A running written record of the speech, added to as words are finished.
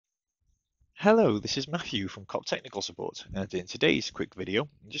Hello, this is Matthew from COP Technical Support, and in today's quick video,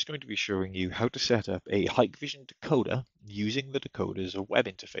 I'm just going to be showing you how to set up a Hikvision decoder using the decoder's web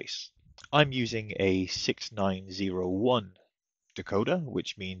interface. I'm using a 6901 decoder,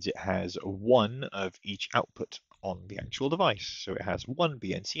 which means it has one of each output on the actual device. So it has one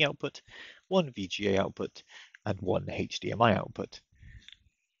BNC output, one VGA output, and one HDMI output.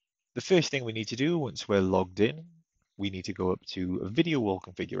 The first thing we need to do once we're logged in, we need to go up to video wall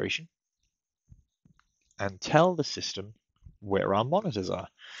configuration and tell the system where our monitors are.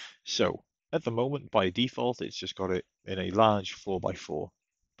 So at the moment, by default, it's just got it in a large 4x4,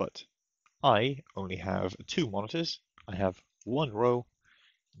 but I only have two monitors. I have one row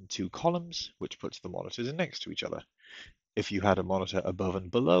and two columns, which puts the monitors next to each other. If you had a monitor above and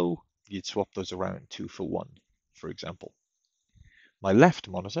below, you'd swap those around 2 for 1, for example. My left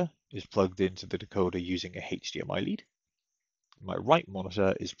monitor is plugged into the decoder using a HDMI lead. My right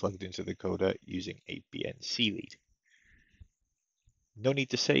monitor is plugged into the decoder using a BNC lead. No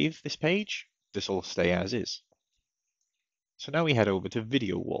need to save this page, this will stay as is. So now we head over to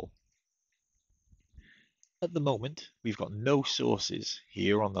video wall. At the moment, we've got no sources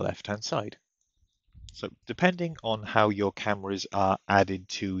here on the left-hand side. So depending on how your cameras are added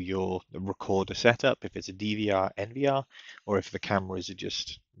to your recorder setup, if it's a DVR, NVR, or if the cameras are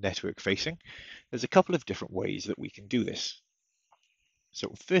just network facing, there's a couple of different ways that we can do this.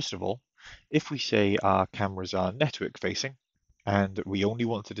 So first of all, if we say our cameras are network facing, and we only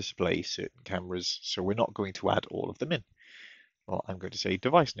want to display certain cameras, so we're not going to add all of them in. Well, I'm going to say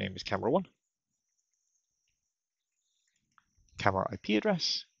device name is camera 1, camera IP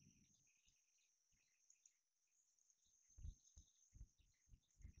address,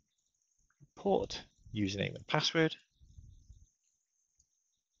 port, username and password.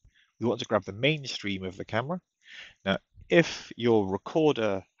 We want to grab the mainstream of the camera. Now, if your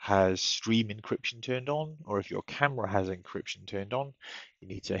recorder has stream encryption turned on, or if your camera has encryption turned on, you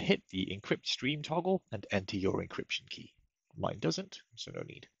need to hit the encrypt stream toggle and enter your encryption key. Mine doesn't, so no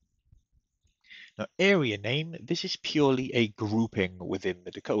need. Now, area name, this is purely a grouping within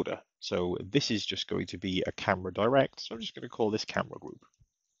the decoder. So this is just going to be a camera direct. So I'm just going to call this camera group.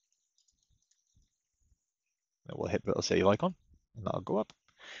 Then we'll hit the little save icon and that'll go up.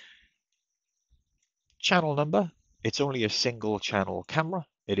 Channel number, it's only a single channel camera.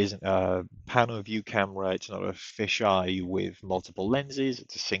 It isn't a panel view camera. It's not a fisheye with multiple lenses.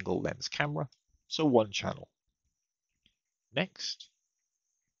 It's a single lens camera. So one channel. Next,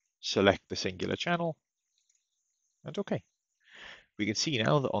 select the singular channel and OK. We can see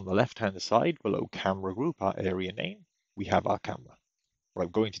now that on the left-hand side below camera group, our area name, we have our camera. What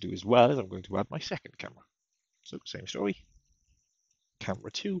I'm going to do as well is I'm going to add my second camera. So same story,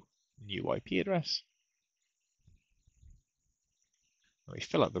 camera 2, new IP address. And we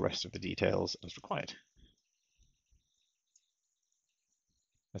fill out the rest of the details as required.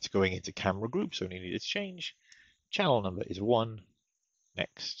 That's going into camera group, so only need to change. Channel number is 1.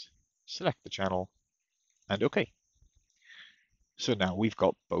 Next, select the channel and OK. So now we've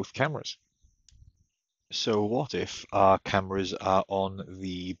got both cameras. So what if our cameras are on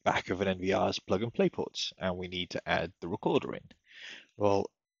the back of an NVR's plug and play ports and we need to add the recorder in? Well,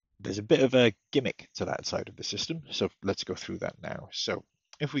 there's a bit of a gimmick to that side of the system, so let's go through that now. So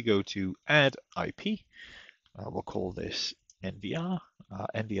if we go to add IP, we'll call this NVR,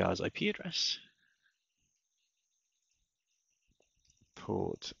 NVR's IP address,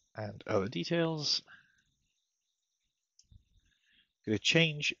 port and other details. Going to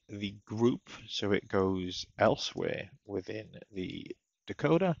change the group so it goes elsewhere within the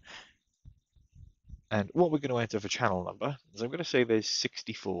decoder. And what we're going to enter for channel number is I'm going to say there's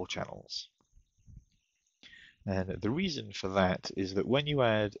 64 channels. And the reason for that is that when you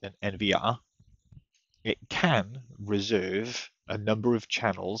add an NVR, it can reserve a number of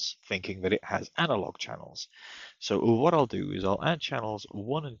channels thinking that it has analog channels. So what I'll do is I'll add channels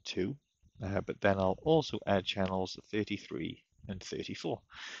 1 and 2, but then I'll also add channels 33 and 34.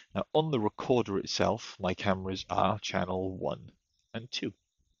 Now on the recorder itself, my cameras are channel 1 and 2.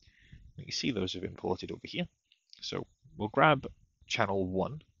 You can see those have imported over here. So we'll grab channel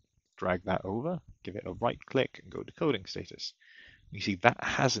 1, drag that over, give it a right click and go to coding status. You see that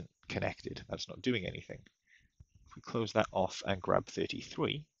hasn't connected, that's not doing anything. If we close that off and grab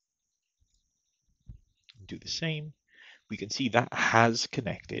 33, and do the same, we can see that has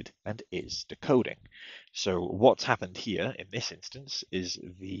connected and is decoding. So what's happened here in this instance is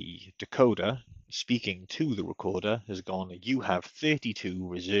the decoder speaking to the recorder has gone, you have 32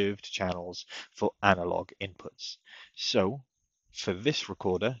 reserved channels for analog inputs. So for this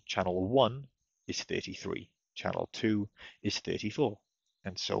recorder, channel 1 is 33, channel 2 is 34,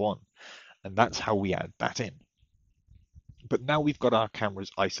 and so on. And that's how we add that in. But now we've got our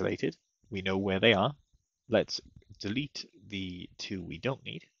cameras isolated, we know where they are. Let's delete the two we don't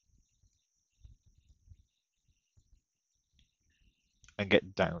need and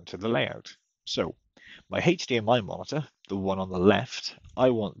get down to the layout. So my HDMI monitor, the one on the left, I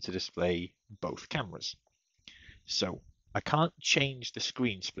want to display both cameras. So I can't change the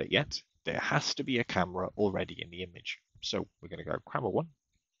screen split yet. There has to be a camera already in the image. So we're going to go camera 1,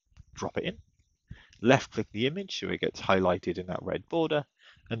 drop it in, left click the image so it gets highlighted in that red border,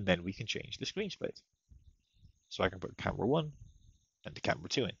 and then we can change the screen split. So I can put camera 1 and camera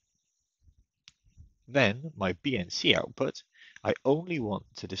 2 in. Then my BNC output, I only want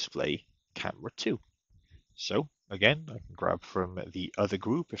to display camera 2. So again, I can grab from the other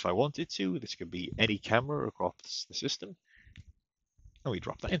group if I wanted to. This could be any camera across the system, and we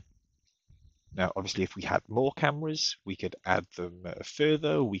drop that in. Now, obviously, if we had more cameras, we could add them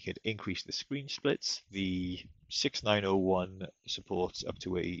further. We could increase the screen splits. The 6901 supports up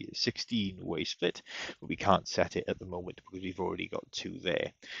to a 16-way split, but we can't set it at the moment because we've already got 2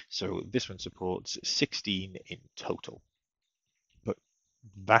 there. So this one supports 16 in total. But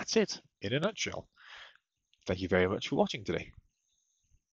that's it in a nutshell. Thank you very much for watching today.